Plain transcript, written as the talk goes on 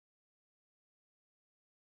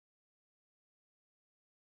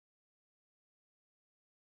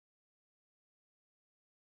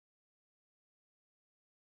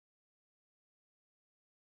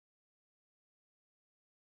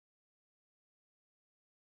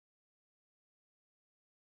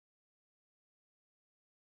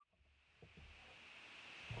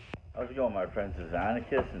How's it going, my friends? This is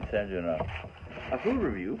Ionacus and sending a food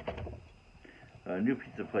review. A new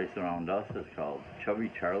pizza place around us is called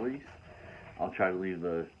Chubby Charlie's. I'll try to leave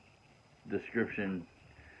the description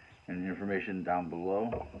and information down below.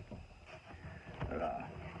 But,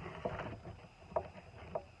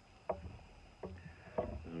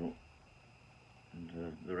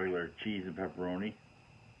 the regular cheese and pepperoni.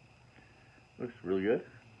 Looks really good.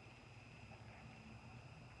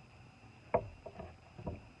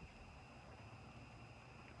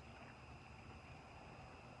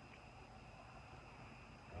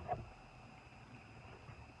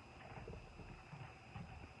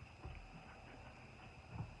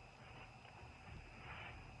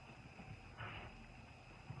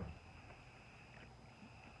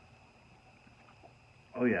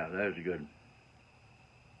 Oh yeah, that is good.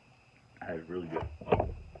 That is really good.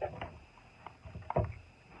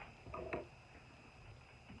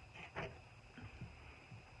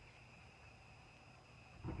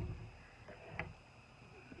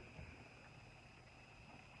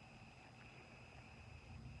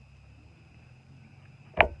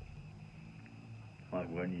 Like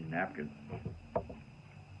when you need a napkin.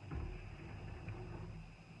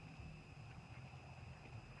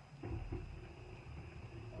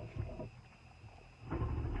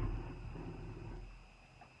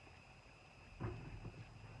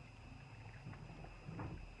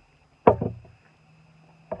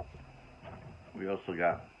 We also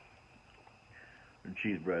got the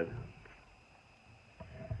cheese bread.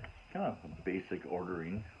 Kind of a basic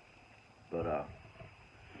ordering, but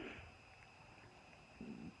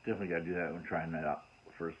definitely got to do that when trying that out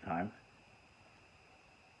the first time.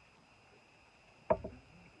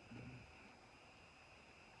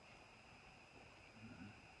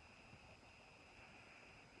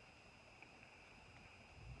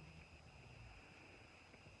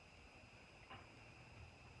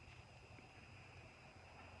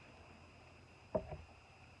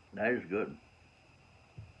 That is good.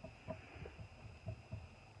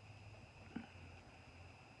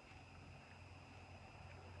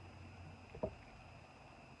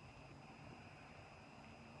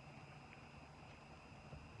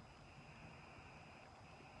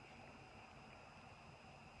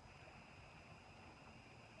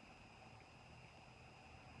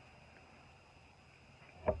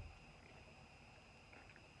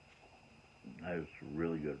 That is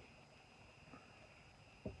really good.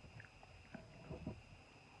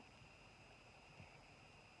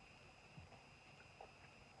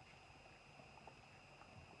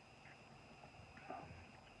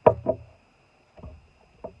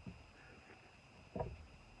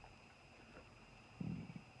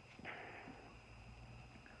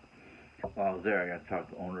 While I was there, I got to talk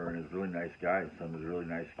to the owner, and he's a really nice guy. His son is a really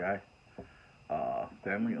nice guy.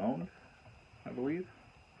 Family owned, I believe.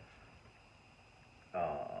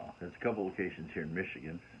 There's a couple locations here in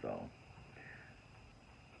Michigan,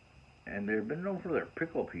 and they've been known for their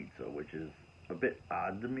pickle pizza, which is a bit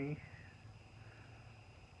odd to me,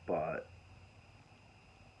 but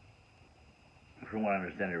from what I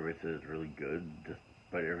understand, everybody says it's really good.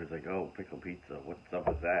 But everybody's like, "Oh, pickle pizza, what's up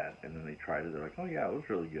with that?" And then they tried it, they're like, "Oh yeah, it was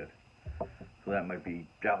really good." So that might be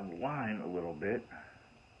down the line a little bit,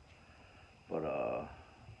 but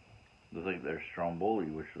looks like their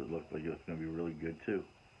stromboli, which would look like it's going to be really good too.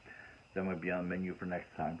 That might be on the menu for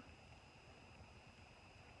next time.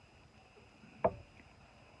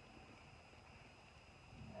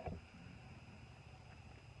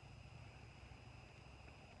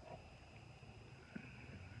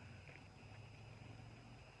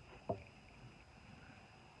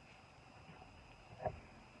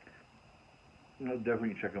 No,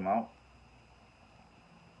 definitely check them out.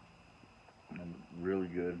 Really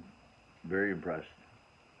good. Very impressed.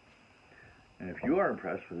 And if you are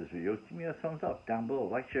impressed with this video, give me a thumbs up down below.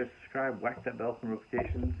 Like, share, subscribe, whack that bell for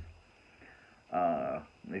notifications.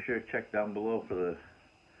 Make sure to check down below for the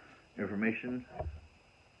information.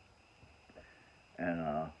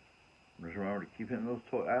 And just remember to keep hitting those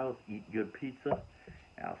toy aisles, eat good pizza.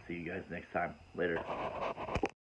 And I'll see you guys next time. Later.